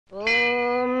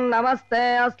నమస్తే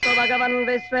అస్తు భగవన్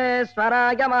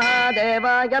విశ్వేశ్వరాయ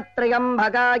మహాదేవాయ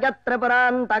త్ర్యంబకాయ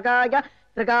త్రిపురాంతకాయ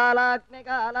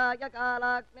త్రికాలాగ్నికాలాయ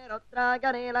కాలాగ్నిరుద్రాయ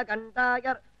నీలకంఠాయ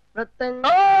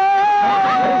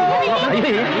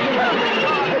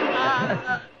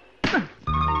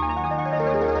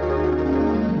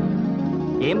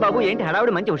ఏం బాబు, ఏంటి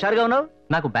హడావుడి? మంచి హుషారుగా ఉన్నావు.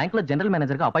 నాకు బ్యాంక్ లో జనరల్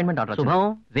మేనేజర్ గా అపాయింట్మెంట్ ఆర్డర్ శుభం.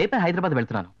 రేపే హైదరాబాద్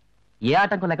వెళ్తున్నాను. ఏ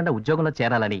ఆటంకం లేకుండా ఉద్యోగంలో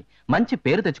చేరాలని, మంచి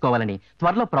పేరు తెచ్చుకోవాలని,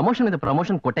 త్వరలో ప్రమోషన్ మీద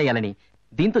ప్రమోషన్ కొట్టేయాలని,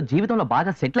 దీంతో జీవితంలో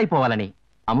బాగా సెటిల్ అయిపోవాలని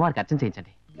అమ్మవారికి అర్చన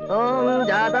చేయించండి. ఓం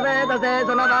జాతవేదసే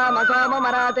సునవామ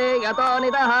సోమమరాతే యతో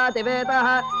నిదహాతి వేదః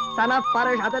సనః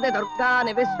పర్షతతి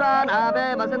దుర్గాని విశ్వానావే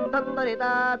వసంతం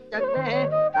దురితాత్యగ్నే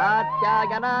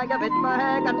కాత్యాయనాయ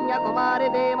విద్మహే కన్యాకుమారి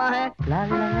ధీమహే.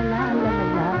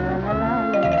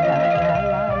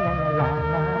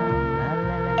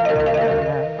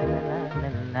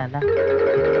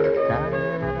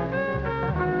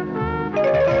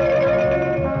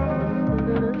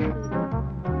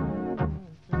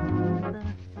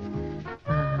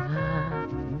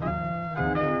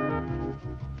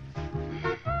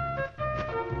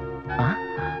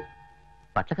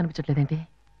 బట్టలు కనిపించట్లేదేంటి?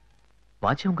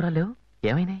 వాచ్ ఉంగరాలు లేవు,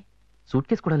 ఏమైనాయి? సూట్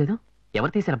కేసు కూడా లేదు.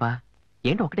 ఎవరు తీసారబ్బా?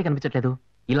 ఏంటి ఒకటే కనిపించట్లేదు?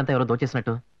 వీళ్ళంతా ఎవరో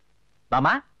దోచేసినట్టు.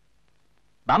 బామా,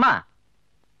 బామా,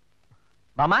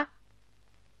 బామా,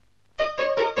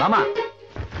 బామా.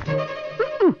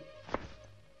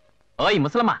 ఓయ్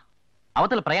ముసలమ్మా,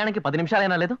 అవతల ప్రయాణానికి 10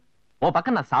 నిమిషాలైనా లేదు. ఓ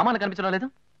పక్కన నా సామాన్లు కనిపించడం లేదు.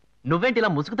 నువ్వేంటి ఇలా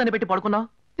ముసుగుతని పెట్టి పడుకున్నావు?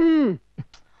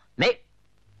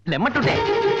 లెమ్మట్టుంటే.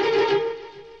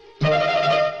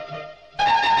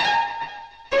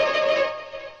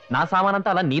 నా సామానంతా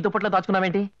అలా నీ దుప్పట్లో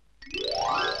దాచుకున్నావేంటి?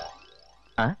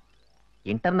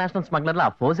 ఇంటర్నేషనల్ స్మగ్లర్ల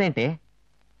ఆ ఫోజ్ ఏంటి?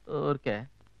 ఓకే.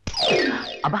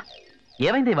 అబ్బా,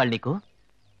 ఏమైంది ఇవాళ నీకు?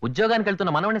 ఉద్యోగానికి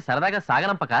వెళ్తున్న మనవని సరదాగా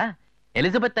సాగనంపక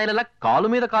ఎలిజబెత్ టైలర్లా కాలు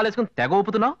మీద కాలేసుకుని తెగ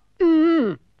ఊపుతున్నావు.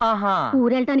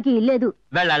 ఊరెళ్ళటానికి ఇల్లేదు.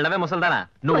 వెళ్ళవే ముసల్దానా,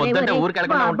 నువ్వు వద్దంటే ఊరికి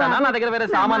వెళ్ళకుండా ఉంటానా? నా దగ్గర వేరే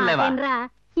సామాన్ లేవా?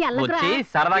 వచ్చి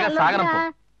సరదాగా సాగనంపు.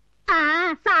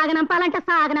 సాగనంపాలంట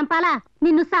సాగనంపాలా?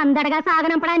 నిన్ను సందడగా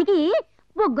సాగనంపడానికి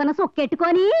బుగ్గన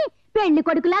సొక్కెట్టుకొని పెళ్లి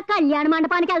కొడుకులా కళ్యాణ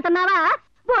మండపానికి వెళ్తున్నావా?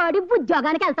 వాడి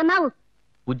ఉద్యోగానికి వెళ్తున్నావు.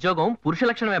 ఉద్యోగం పురుష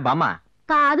లక్షణమే బామ్మ.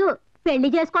 కాదు, పెళ్లి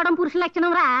చేసుకోవడం పురుష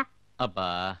లక్షణం రా. అబ్బా,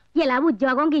 ఇలా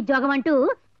ఉద్యోగం గిద్యోగం అంటూ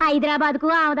హైదరాబాద్ కు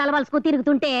ఆవదాల వలసకు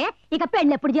తిరుగుతుంటే ఇక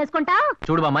పెళ్లి ఎప్పుడు చేసుకుంటావు?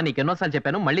 చూడు బామ్మ, నీకెన్నోసార్లు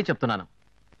చెప్పాను, మళ్ళీ చెప్తున్నాను.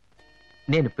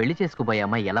 నేను పెళ్లి చేసుకోబోయే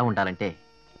అమ్మాయి ఎలా ఉండాలంటే,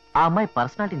 ఆ అమ్మాయి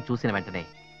పర్సనాలిటీని చూసిన వెంటనే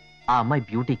ఆ అమ్మాయి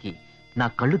బ్యూటీకి నా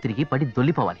కళ్ళు తిరిగి పడి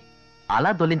దొల్లిపోవాలి. అలా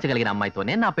దొల్లించగలిగిన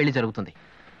అమ్మాయితోనే నా పెళ్లి జరుగుతుంది.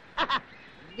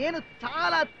 నేను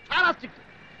చాలా చాలా స్ట్రిక్ట్.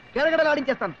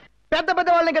 గడగడలాడించేస్తాను. పెద్ద పెద్ద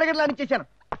వాళ్ళని గడగడలాడించేశాను.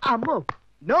 అమ్మో,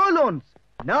 నో లోన్స్,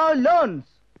 నో లోన్స్.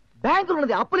 బ్యాంకులు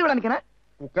ఉన్నది అప్పులు ఇవ్వడానికేనా?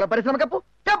 కుక్కల పరిశ్రమ కప్పు,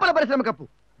 కప్పల పరిశ్రమ కప్పు.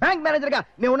 బ్యాంక్ మేనేజర్ గా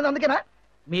నేను ఉన్నది అందుకేనా?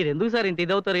 మీరెందుకు సార్ ఇంత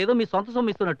ఇదవుతారు? ఏదో మీ సొంత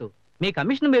సొమ్ము ఇస్తున్నట్టు. మీ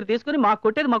కమిషన్ మీరు తీసుకుని మాకు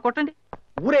కొట్టేది మాకు కొట్టండి.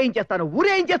 ఊరేయించేస్తాను,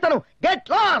 ఊరేయించేస్తాను. Get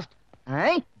lost.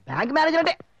 బ్యాంక్ మేనేజర్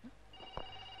అంటే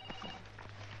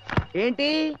ఏంటి?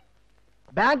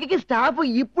 బ్యాంకుకి స్టాఫ్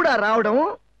ఇప్పుడా రావడం?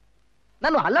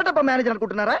 నన్ను అల్లటప్ప మేనేజర్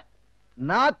అనుకుంటున్నారా?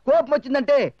 నా కోపం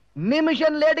వచ్చిందంటే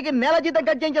నిమిషం లేటుకి నెల జీతం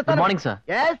cut చేయించేస్తాను. Good morning sir.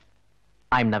 yes,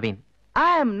 I'm Naveen.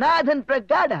 I'm Nathan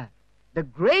Pragada, the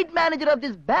great manager of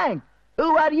this bank. Who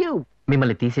are you?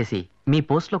 మిమ్మల్ని తీసేసి మీ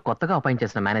పోస్ట్ లో కొత్తగా అపాయింట్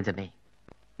చేసిన మేనేజర్ని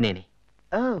నేనే.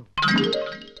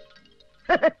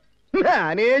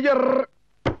 మేనేజర్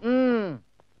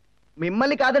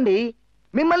మిమ్మల్ని కాదండి,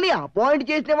 మిమ్మల్ని అపాయింట్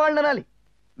చేసిన వాళ్ళని అనాలి.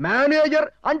 మేనేజర్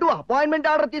అంటూ అపాయింట్మెంట్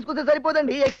ఆర్డర్ తీసుకొస్తే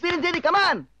సరిపోదండి. ఎక్స్పీరియన్స్ ఏది?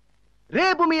 కమాన్.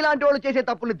 రేపు మీలాంటి వాళ్ళు చేసే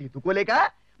తప్పులు దిద్దుకోలేక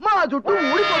మా చుట్టూ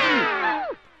ఊడిపోతుంది.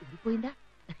 ఊడిపోయిందా?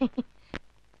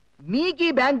 నీకు ఈ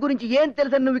బ్యాంక్ గురించి ఏం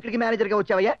తెలుసని నువ్వు ఇక్కడికి మేనేజర్ గా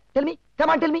వచ్చావయ్యా? Tell me,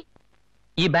 come on tell me.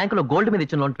 ఈ బ్యాంకులో గోల్డ్ మీద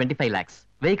ఇచ్చిన లోన్ 25 lakhs,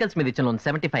 వెహికల్స్ మీద ఇచ్చిన లోన్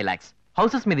 75 lakhs,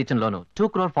 హౌసెస్ మీద ఇచ్చిన loan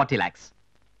 2,40 lakhs,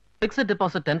 fixed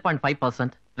deposit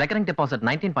 10.5%, recurring deposit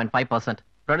 19.5%,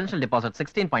 Prudential deposit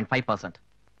 16.5%.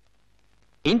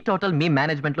 In total me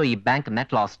management లో ఈ బ్యాంక్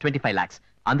నెట్ లాస్ 25 lakhs.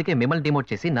 అందుకే మిమ్మల్ని డిమోట్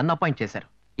చేసి నన్ను అపాయింట్ చేశారు.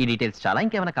 ఈ డీటెయిల్స్ చాలా,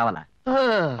 ఇంకేమైనా కావాలా?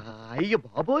 అయ్యో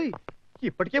బాబోయ్,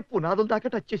 ఇప్పటికే పునాదులు దాకా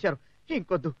టచ్ చేశారు.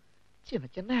 ఇంకొద్దు, చిన్న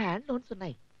చిన్న హ్యాండ్ లోన్స్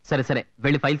ఉన్నాయి. సరే సరే,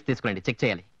 వెళ్ళి ఫైల్స్ తీసుకురండి, చెక్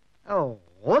చేయాలి.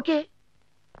 ఓకే.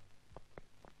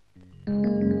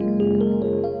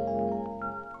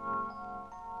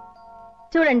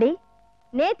 చూడండి,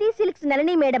 నేతి సిల్క్స్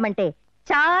నళిని మేడం అంటే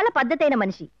చాలా పద్ధతైన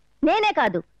మనిషి. నేనే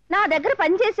కాదు, నా దగ్గర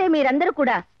పనిచేసే మీరందరూ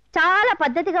కూడా చాలా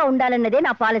పద్ధతిగా ఉండాలన్నదే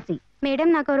నా పాలసీ. మేడం,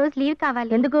 నాకు రోజు లీవ్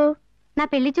కావాలి. ఎందుకు? నా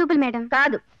పెళ్లి చూపులు మేడం.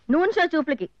 కాదు, నూనె షో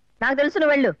చూపులకి. నాకు తెలుసు,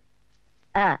 నువ్వు వెళ్ళు.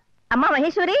 అమ్మా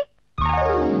మహేశ్వరి,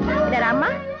 అమ్మా.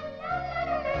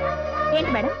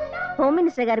 ఏంటి మేడం? హోమ్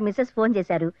మినిస్టర్ గారు మిస్సెస్ ఫోన్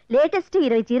చేశారు. లేటెస్ట్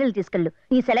 20 చీరలు తీసుకెళ్ళు.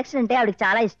 ఈ సెలక్షన్ అంటే ఆవిడకి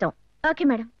చాలా ఇష్టం. Okay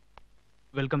madam.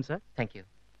 Welcome sir. Thank you.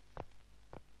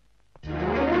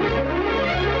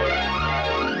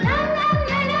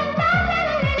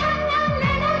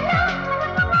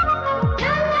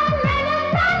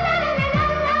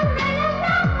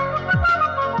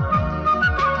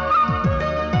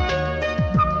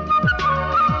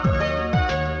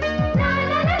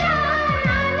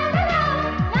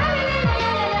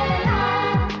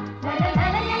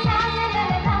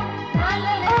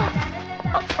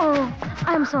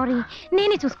 I'm sorry,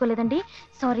 నేనే చూసుకోలేదండి.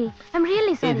 Sorry, I'm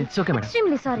really sorry. It's okay, madam.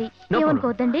 Extremely sorry. No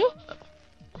ఏమనుకోవద్దండి.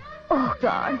 Oh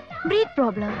God, breath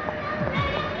problem.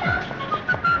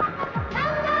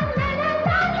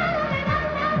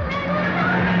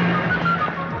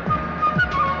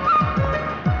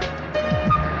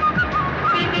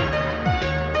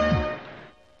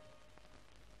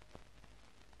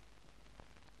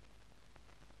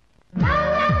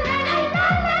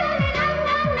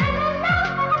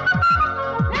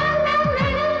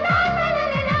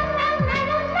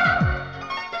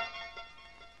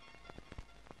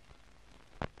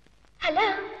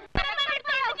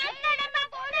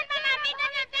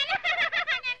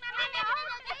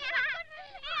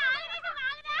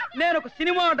 నేను ఒక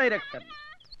సినిమా డైరెక్టర్.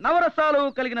 నవరసాలు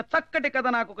కలిగిన చక్కటి కథ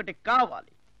నాకొకటి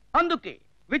కావాలి. అందుకే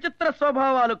విచిత్ర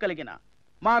స్వభావాలు కలిగిన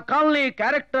మా కాలనీ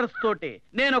క్యారెక్టర్స్ తోటి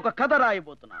నేను ఒక కథ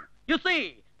రాయబోతున్నాను. You see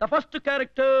the first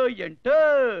character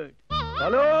entered.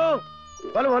 Hello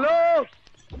hello hello,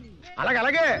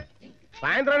 అలాగే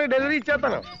సాయంత్రానికి డెలివరీ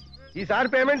ఇచ్చేస్తాను. ఈసారి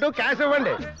పేమెంట్ క్యాష్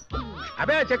ఇవ్వండి.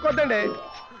 అబే చెక్ వద్దండి.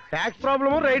 Tax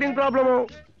problem, riding problem.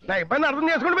 నా ఇబ్బంది అర్థం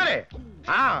చేసుకోండి మరి.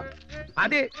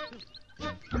 అది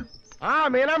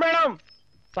మీనా మేడం,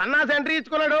 సన్నాసి ఎంట్రీ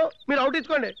ఇచ్చుకున్నాడు, మీరు అవుట్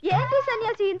ఇచ్చుకోండి. ఏంటి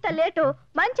సన్యాసి ఇంత లేటు?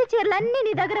 మంచి చీరలన్నీ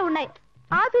నీ దగ్గర ఉన్నాయి.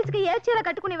 ఆఫీస్ కి ఏ చీర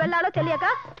కట్టుకుని వెళ్ళాలో తెలియక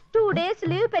 2 days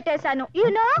లీవ్ పెట్టేశాను.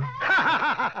 యూనో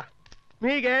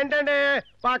మీకేంటండి,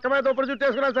 పక్క మీద దుప్పటి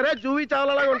చుట్టేసుకున్నా సరే జూవి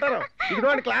చావలాగా ఉంటారు.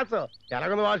 ఇదిగోండి క్లాస్.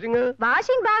 ఎలాగుంది వాషింగ్?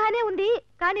 వాషింగ్ బాగానే ఉంది,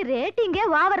 కానీ రేటింగే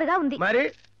ఓవర్ గా ఉంది. మరి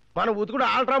మన ఉతుకుడు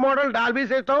అల్ట్రా మోడల్ డాల్బీ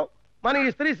సిస్టం, మన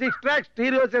ఇస్త్రీ 6 track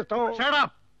స్టీరియో సిస్టం.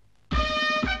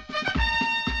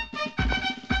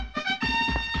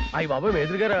 అయ్యి బాబు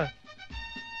మేదురు గారా.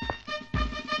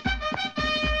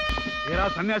 ఏరా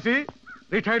సన్యాసి,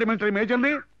 రిటైర్డ్ మిలిటరీ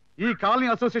మేజర్ని, ఈ కాలనీ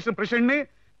అసోసియేషన్ ప్రెసిడెంట్ ని.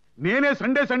 నేనే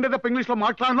సండే తప్ప ఇంగ్లీష్ లో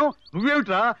మాట్లాడను.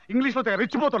 నువ్వేమిట్రా ఇంగ్లీష్ లో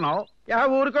రెచ్చిపోతున్నావు?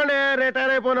 ఊరుకోండి,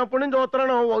 రిటైర్ అయిపోయినప్పటి నుంచి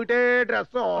చూస్తున్నాను ఒకటే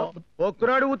డ్రెస్.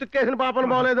 ఒక్కనాడు ఉతుక్కేసిన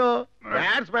పాపను బాగలేదు.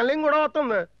 బ్యాడ్ స్మెల్లింగ్ కూడా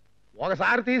వస్తుంది.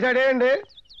 ఒకసారి తీసాడేయండి,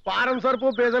 పారం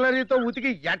సరుపు బెజలరీతో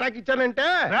ఉతికి ఎటాక్ ఇచ్చానంటే.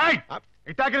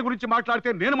 ఇటాకిల గురించి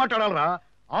మాట్లాడితే నేను మాట్లాడాలరా?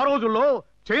 ఆ రోజుల్లో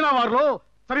చైనా వారిలో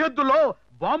సరిహద్దుల్లో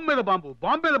బాంబు మీద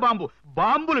బాంబు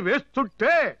బాంబులు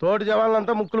వేస్తుంటే తోటి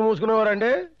జవాన్లంతా ముక్కులు మూసుకునేవారండి.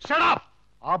 Shut up!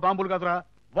 ఆ బాంబులు కాదురా,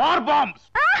 వార్ బాంబ్స్.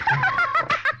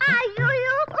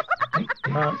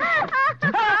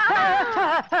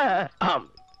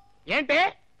 ఏంటి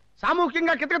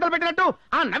సామూహికంగా కితకితలు పెట్టినట్టు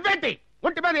ఆ నవ్వేంటి?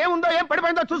 ఒంటి మీద ఏముందో ఏం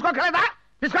పడిపోయిందో చూసుకోగలదా?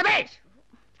 తీసుకోదే.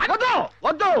 వద్దు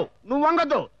వద్దు, నువ్వు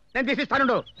వంగొద్దు, నేను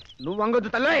తీసిస్తాను. నువ్వు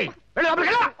వంగొద్దు తల్లి.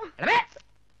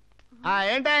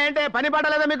 ఏంటే పని పాట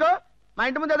లేదా మీకు? మా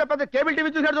ఇంటి ముందు ఏదో పెద్ద కేబుల్ టీవీ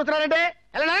చూసినట్టు చూస్తున్నారంటే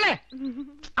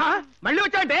మళ్ళీ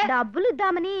వచ్చాయంటే డబ్బులు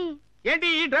ఇద్దామని. ఏంటి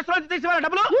ఈ డ్రెస్ లో తీసి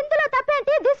డబ్బులు? ఇందులో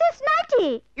తప్పేంటి? This is nightie.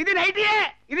 ఇది నైటీయే,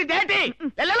 ఇది డేటీ.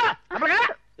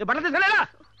 బట్టలు తీసుకెళ్ళా.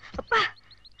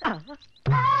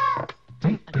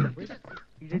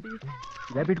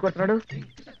 కొడుతున్నాడు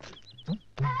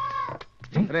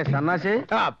రే సన్నాసి.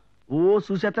 ఓ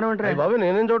చూసేస్తానే ఉంటారు బాబు,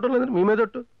 నేనేం చూడటం లేదు, మీ మీద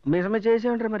మీసమే చేసే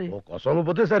ఉంటారు. మరి కోసం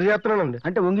పోతే సరి చేస్తున్నానండి.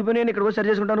 అంటే వంగిపోయి నేను ఇక్కడ సరి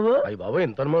చేసుకుంటాను. అయ్యి బాబు,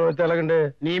 ఎంత అనుమానం అయితే ఎలాగండి?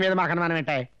 నీ మీద మాకు అనుమానం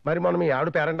ఏంటాయి? మరి మనం మీ ఆవిడ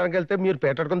పేరంటానికి వెళ్తే మీరు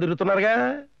పేటట్టుకొని తిరుగుతున్నారుగా.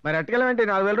 మరి అట్టుకెళ్ళమంటే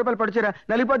 4000 రూపాయలు పడిచారా?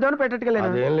 నలిపోద్దామని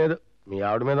పెట్టట్టుకెళ్ళాను. అదేం లేదు, మీ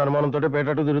ఆవిడ మీద అనుమానంతో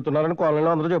పేటట్టు తిరుగుతున్నారని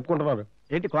కాలనీలో అందరూ చెప్పుకుంటున్నారు.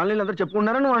 ఏంటి కాలనీలో అందరూ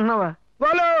చెప్పుకుంటున్నారా? నువ్వు అంటున్నావా?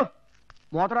 వాళ్ళు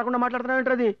మూత రాకుండా మాట్లాడుతున్నావు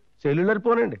ఏంటి? అది సెల్యులర్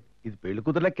ఫోన్ అండి. ఇది పెళ్లి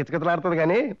కూతురులా కిచకిచలాడుతుంది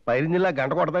కానీ పైరింజిల్లా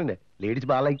గంట కొడతండి. లేడీస్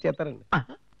బాగా లైక్ చేస్తారండి.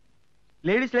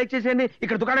 లేడీస్ లైక్ చేసేయండి,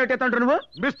 ఇక్కడ దుకాణం పెట్టేస్తాంటారు నువ్వు.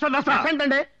 మిస్టర్ నసా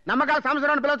ఏంటండి నమ్మకాల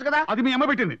సంవత్సరం పిలవచ్చు కదా? అది మీ అమ్మ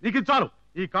పెట్టింది, నీకు ఇది చాలు.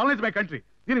 ఈ కాలనీ ఇస్ మై కంట్రీ,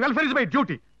 దీని వెల్ఫేర్ ఇస్ మై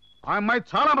డ్యూటీ. ఆ అమ్మాయి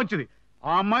చాలా మంచిది.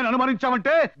 ఆ అమ్మాయిని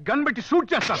అనుమానించామంటే గన్ పెట్టి షూట్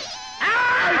చేస్తాను.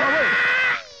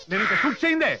 నేను ఇంకా షూట్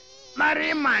చేయిందే. మరి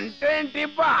మంటేంటి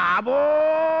బాబో?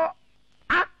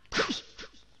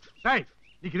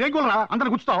 నీకు ఇదేం కూలరా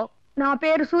అందరు గుచ్చుతావు? నా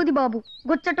పేరు సూది బాబు,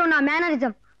 గుచ్చటం నా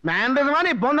మేనరిజం. మేనరిజమా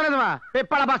నీ బొందరిజమా?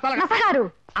 పిప్పల బస్తాల నసగారు.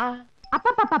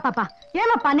 అప్పప్ప,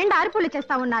 ఏమో 12 అరుపులు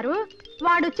చేస్తా ఉన్నారు.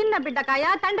 వాడు చిన్న బిడ్డకాయ,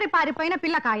 తండ్రి పారిపోయిన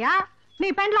పిల్లకాయ. మీ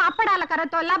పెండ్లో అప్పడాల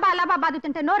కర్రతో లబా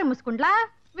బాదుతుంటే నోరు ముసుకుంట్లా.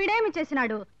 వీడేమి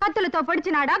చేసినాడు? కత్తులతో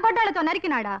పొడిచినాడా, గొడ్డలతో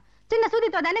నరికినాడా, చిన్న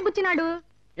సూదితో దాన్ని గుచ్చినాడు.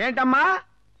 ఏంటమ్మా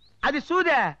అది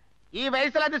సూదే? ఈ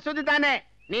వయసులో అది సూది దానే.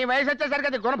 నీ వయసు వచ్చేసరికి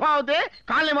అది గుణపం అవుతే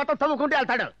కాళ్ళని మొత్తం తవ్వుకుంటూ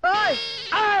వెళ్తాడు.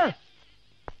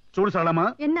 చూడు సరళమ్మ,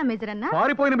 ఎన్నా మేజరన్నా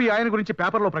పారిపోయిన మీ ఆయన గురించి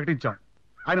పేపర్లో ప్రకటించాం.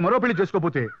 ఆయన మరో పెళ్లి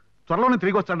చేసుకోపోతే త్వరలోనే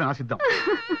తిరిగి వస్తాడని ఆశిద్దాం.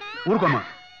 ఊరుకోమ్మా.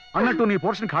 అన్నట్టు నీ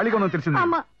పోర్షన్ ఖాళీగా ఉందని తెలిసింది.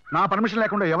 అమ్మా. నా పర్మిషన్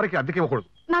లేకుండా ఎవరికి అద్దెకి ఇవ్వకూడదు.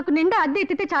 నాకు నిండా అద్దె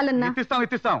ఎత్తితే చాలన్నా.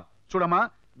 ఇప్పిస్తాం. చూడమ్మా,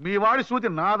 మీ వాడి సూతి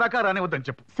నా దాకా రానివద్దని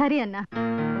చెప్పు. సరే అన్నా.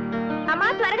 అమ్మా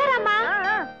త్వరగా రమ్మా.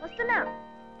 వస్తున్నా.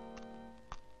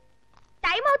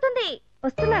 టైం అవుతుంది.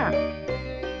 వస్తున్నా.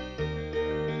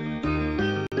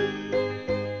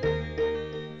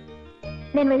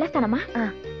 నేను వెళ్ళొస్తానమ్మా.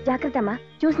 జాగ్రత్త అమ్మా,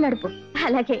 చూసి నడుపు.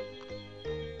 అలాగే.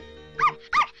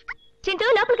 చింటూ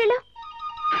లోపలికెళ్ళు.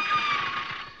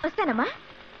 వస్తానమ్మా.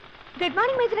 Good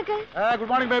morning major uncle.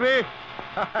 Good morning baby.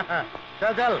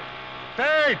 చల్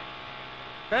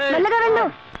మెల్లగా వెళ్ళు.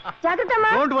 జాగ్రత్త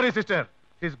అమ్మా. Don't worry sister,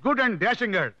 is good and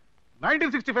dashing girl.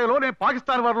 1965 లో నేను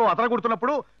పాకిస్తాన్ వార్ లో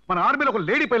అతరగొడుతున్నప్పుడు మన ఆర్మీలో ఒక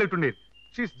లేడీ పైలట్ ఉండేది.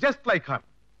 She is just like her.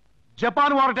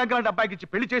 Japan war tank లాంటి అబ్బాయికి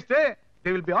ఇచ్చి పెళ్లి చేస్తే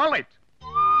they will be all right.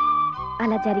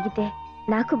 అలా జరిగితే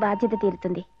నాకు బాధ్యత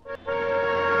తీరుతుంది.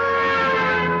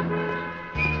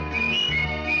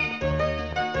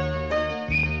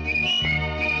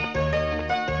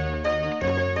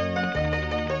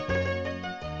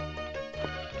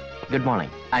 Good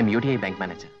morning, I'm UTI bank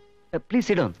manager. Please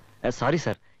SIT down. Sorry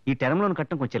sir, ఈ టర్మ్ లోన్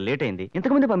కట్టడం కొంచెం లేట్ అయింది.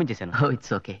 ఇంతకుముందే పంపించేశాను. Oh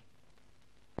it's okay.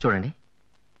 చూడండి,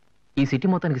 ఈ సిటీ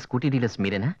మొత్తానికి స్కూటీ డీలర్స్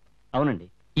మీరేనా? అవునండి.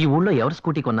 ఈ ఊళ్ళో ఎవరు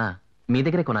స్కూటీ కొన్నా మీ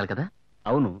దగ్గరే కొనాలి కదా?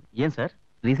 అవును. ఏం సార్?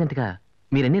 రీసెంట్ గా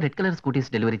మీరెన్ని రెడ్ కలర్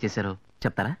స్కూటీస్ డెలివరీ చేశారో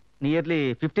చెప్తారా? నియర్లీ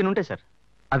 15 ఉంటాయి సార్.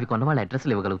 అవి కొన్న వాళ్ళ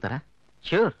అడ్రస్లు ఇవ్వగలుగుతారా?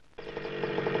 ష్యూర్.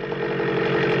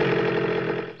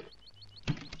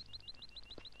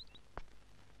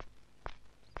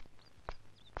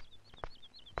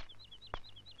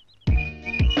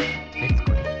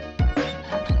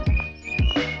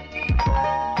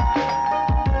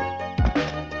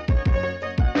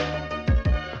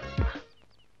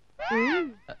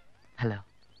 హలో.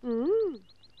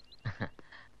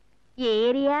 ఏ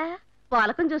ఏరియా?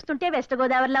 పోలకం చూస్తుంటే వెస్ట్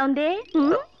గోదావరిలా ఉంది.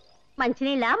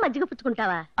 మంచినీళ్ళ మజ్జిగ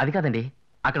పుచ్చుకుంటావా? అది కాదండి,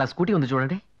 అక్కడ స్కూటీ ఉంది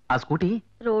చూడండి. ఆ స్కూటీ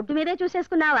రోడ్డు మీదే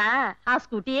చూసేసుకున్నావా? ఆ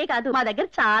స్కూటీయే కాదు, మా దగ్గర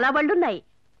చాలా బళ్ళున్నాయి.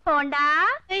 Honda,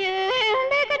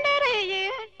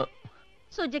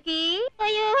 Suzuki,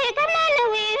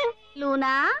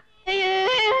 Luna,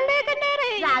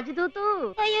 Rajdoot.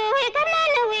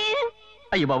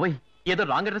 అయ్యో బాబోయ్, ఏదో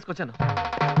రాంగ్ అడ్రస్కి వచ్చాను.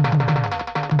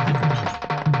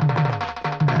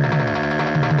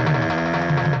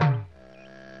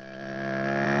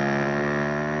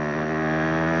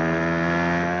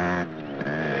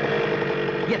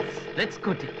 Yes, red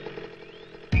scooty.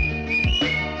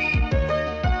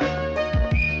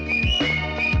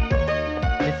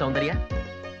 మిస్ సౌందర్య,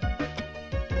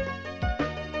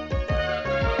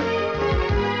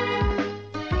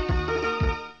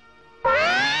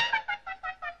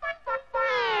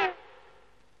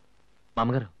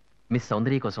 మామగారు, మిస్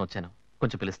సౌందర్య కోసం వచ్చాను,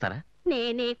 కొంచెం పిలుస్తారా?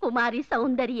 నేనే కుమారి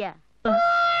సౌందర్య.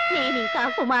 నేనింకా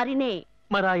కుమారినే.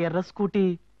 మరి ఆ ఎర్ర స్కూటీ?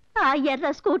 ఆ ఎర్ర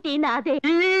స్కూటీ నాదే.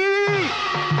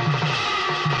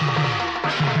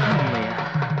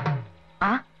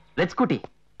 Red scooty,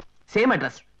 same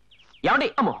address. ఏమండి?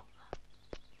 అమ్మో,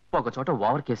 ఒక చోట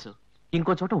ఓవర్ కేసు,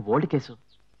 ఇంకో చోట ఓల్డ్ కేసు.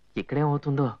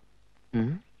 ఇక్కడేమవుతుందో.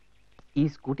 ఈ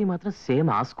స్కూటీ మాత్రం సేమ్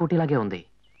ఆ స్కూటీ లాగే ఉంది.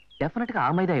 డెఫినెట్ గా ఆ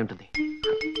మైదా అయి ఉంటుంది.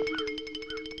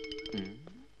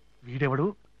 వీడెవడు?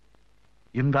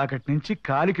 ఇందాకటి నుంచి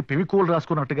కాలికి పెవికోలు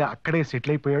రాసుకున్నట్టుగా అక్కడే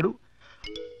సెటిల్ అయిపోయాడు.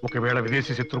 ఒకవేళ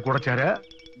విదేశీ శత్రువు కూడా చేరా?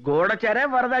 గోడచారా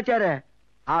వరదాచారా?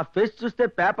 ఆ ఫేస్ చూస్తే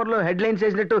పేపర్లో హెడ్ లైన్స్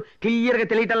వేసినట్టు క్లియర్ గా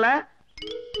తెలియటల్లా.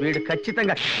 వీడు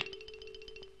ఖచ్చితంగా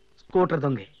స్కూటర్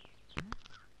దొంగే.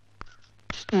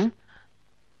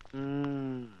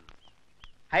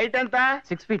 హైట్ ఎంత?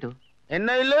 6 feet.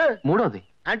 ఎన్నో ఇల్లు? మూడోది.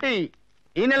 అంటే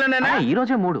ఈ నెలనేనా? ఈ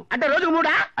రోజే 3. అంటే రోజుకు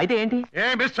 3? అయితే ఏంటి? ఏ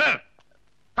మిస్టర్,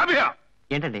 come here.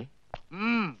 ఏంటండి?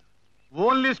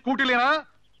 ఓన్లీ స్కూటీలేనా?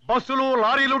 బస్సులు,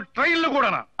 లారీలు, ట్రైన్లు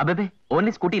కూడానా? అబ్బాబే,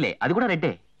 ఓన్లీ స్కూటీలే, అది కూడా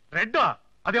రెడ్డే. రెడ్డా?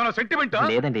 అదేమన్నా సెంటిమెంటా?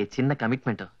 లేదండి, చిన్న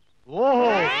కమిట్మెంట్. ఓహో,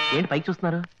 ఏంటి పైకి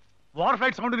చూస్తున్నారు? వార్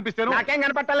ఫ్లైట్ సౌండ్ వినిపిస్తాను. నాకేం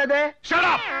కనపట్టలేదే. Shut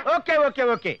up! Okay okay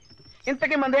okay.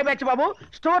 ఇంతకీ మంది ఏ బ్యాచ్ బాబు?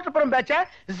 స్టోర్పురం బ్యాచా,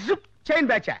 జిప్ చైన్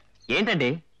బ్యాచా? ఏంటండి,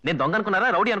 నేను దొంగ అనుకున్నారా,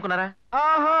 రౌడీ అనుకున్నారా?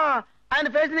 ఆహా, ఆయన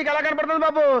ఫేస్ నీకు ఎలా కనపడుతుంది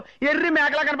బాబు? ఎర్రి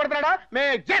మేకలా కనపడుతున్నాడా?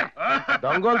 మేజర్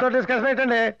దొంగలతో డిస్కషన్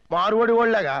ఏంటండి? మారువడి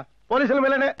ఓళ్ళగా పోలీసులు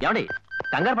వెళ్ళండి. ఏమండి,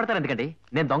 కంగారు పడతారు ఎందుకండి?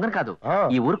 నేను దొంగను కాదు.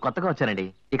 ఈ ఊరు కొత్తగా వచ్చానండి.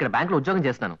 ఇక్కడ బ్యాంక్ లో ఉద్యోగం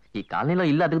చేస్తున్నాను. ఈ కాలనీలో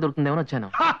ఇల్లు అద్దెకు దొరుకుతుందేమో వచ్చాను.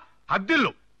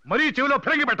 అద్దిల్లు మరీ చెవిలో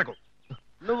ఫిరంగి పెట్టకు.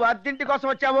 నువ్వు అద్దెంటి కోసం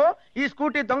వచ్చావో, ఈ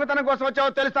స్కూటీ దొంగతనం కోసం వచ్చావో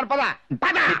తెలుస్తాను. పద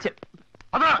అదరా?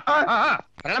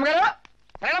 ప్రణమ్ గారు,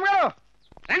 ప్రణమ్ గారు,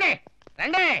 రండి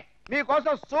రండి,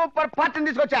 మీకోసం సూపర్ పార్టీని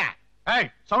తీసుకొచ్చా.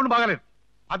 సౌండ్ బాగాలేదు.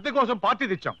 అద్దె కోసం పార్టీ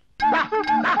తెచ్చాం.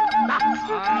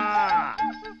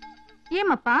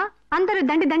 ఏమప్పా అందరూ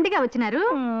దండిగా వచ్చినారు?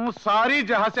 సారీ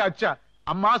జహాసే అచ్చా.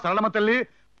 అమ్మా సరళమ్మ తల్లి,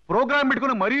 ప్రోగ్రామ్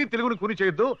పెట్టుకుని మరీ తెలుగుని కూని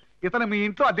చేయొద్దు. ఇతను మీ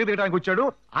ఇంట్లో అద్దె తీయడానికి వచ్చాడు.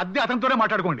 అద్దె అతనితోనే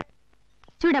మాట్లాడుకోండి.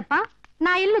 చూడప్పా,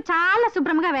 నా ఇల్లు చాలా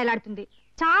శుభ్రంగా వేలాడుతుంది.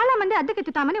 చాలా మంది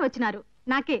అద్దెకెత్తుతామని వచ్చినారు.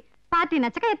 నాకే పార్టీ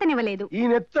నచ్చక ఎత్తనివ్వలేదు. ఈ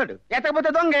నెత్తాడు ఎత్తకపోతే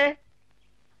దొంగే.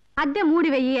 అద్దె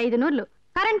 3500,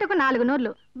 కరెంటుకు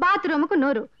 400, బాత్రూముకు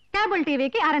 100, కేబుల్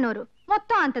టీవీకి 600,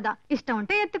 మొత్తం అంతదా. ఇష్టం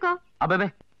ఉంటే ఎత్తుకో. అబ్బాబే,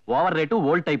 ఓవర్ రేటు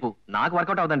ఓల్డ్ టైపు నాకు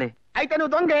వర్కౌట్ అవుతండి. అయితే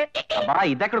నువ్వు దొంగే. అబ్బా,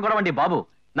 ఇదెక్కడ గొడవ అండి బాబు.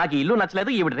 నాకు ఈ ఇల్లు నచ్చలేదు,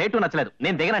 ఈవిడ రేటు నచ్చలేదు.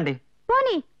 నేను దిగనండి.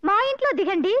 పోనీ మా ఇంట్లో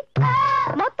దిగండి.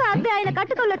 మొత్తం అద్దె ఆయన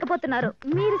కట్టుకోలేకపోతున్నారు.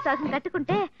 మీరు సగం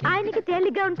కట్టుకుంటే ఆయనకి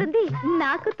తేలిగ్గా ఉంటుంది,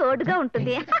 నాకు తోడుగా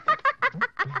ఉంటుంది.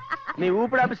 నీ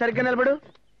ఊపిడి ఆపి సరిగ్గా నిలబడు.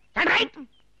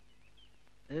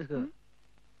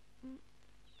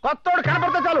 కొత్తోడు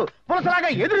కనపడితే చాలు పులసలాగా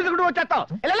ఎదురు వచ్చేస్తావు.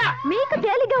 మీకు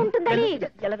తేలిగ్గా ఉంటుందని.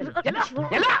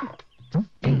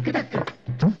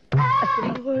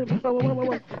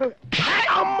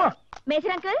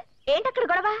 మేజర్ అంకుల్, ఏంటక్కడ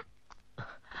గొడవ?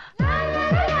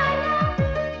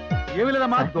 ఏమి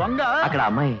లేదమ్మా, దొంగ అక్కడ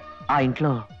అమ్మాయి ఆ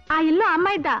ఇంట్లో. ఆ ఇల్లు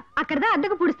అమ్మాయిద్దా, అక్కడదా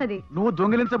అద్దెకు పుడుస్తుంది. నువ్వు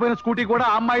దొంగిలించబోయిన స్కూటీ కూడా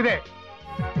ఆ అమ్మాయిదే.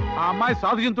 ఆ అమ్మాయి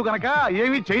సాధు జంతు కనుక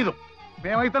ఏమీ చేయదు.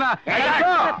 మేమైతే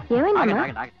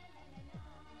ఏమైందమ్మా?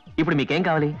 ఇప్పుడు మీకేం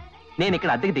కావాలి? నేను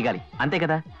ఇక్కడ అద్దెకి దిగాలి, అంతే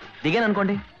కదా? దిగాను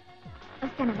అనుకోండి,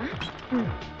 వస్తానమ్మా.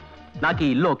 నాకు ఈ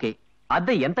ఇల్లు ఓకే,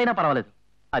 అద్దె ఎంతైనా పర్వాలేదు.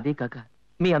 అదే కాక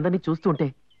మీ అందరినీ చూస్తుంటే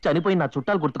చనిపోయిన నా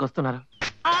చుట్టాలు గుర్తుకొస్తున్నారు.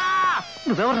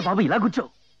 నువ్వెవరా బాబు ఇలా కూర్చో?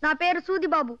 నా పేరు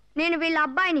సూదిబాబు. నేను వీళ్ళ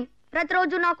అబ్బాయిని.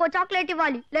 ప్రతిరోజు నాకు చాక్లెట్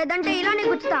ఇవ్వాలి, లేదంటే ఇలానే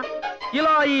గుచ్చుతా.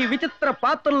 ఇలా ఈ విచిత్ర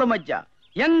పాత్రల మధ్య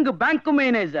యంగ్ బ్యాంకు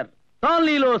మేనేజర్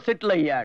కాలనీలో సెటిల్ అయ్యాడు.